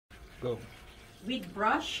Go. With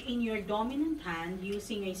brush in your dominant hand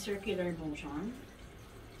using a circular motion,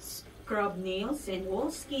 scrub nails and all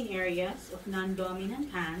skin areas of non-dominant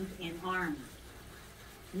hand and arm.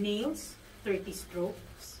 Nails, 30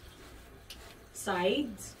 strokes.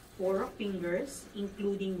 Sides, 4 fingers,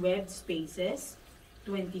 including webbed spaces,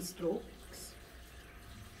 20 strokes.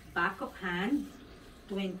 Back of hand,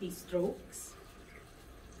 20 strokes.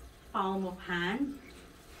 Palm of hand,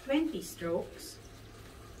 20 strokes.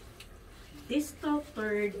 Distal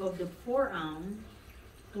third of the forearm,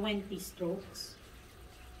 20 strokes.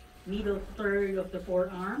 Middle third of the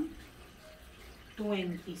forearm,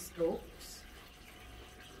 20 strokes.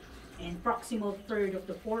 And proximal third of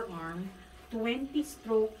the forearm, 20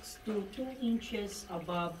 strokes to 2 inches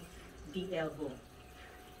above the elbow.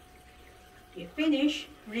 If finished,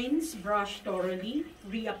 rinse, brush thoroughly,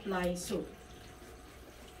 reapply soap.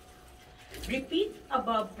 Repeat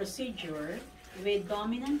above procedure with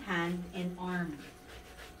dominant hand and arm.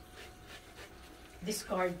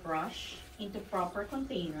 Discard brush into proper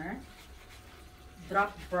container.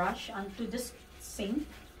 Drop brush onto the sink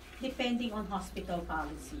depending on hospital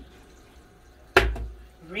policy.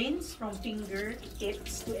 Rinse from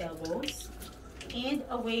fingertips to elbows and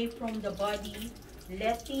away from the body,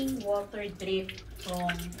 letting water drip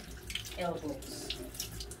from elbows.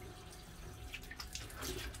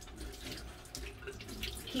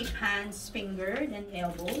 Keep hands fingered and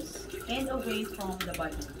elbows and away from the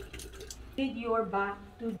body. With your back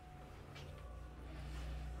to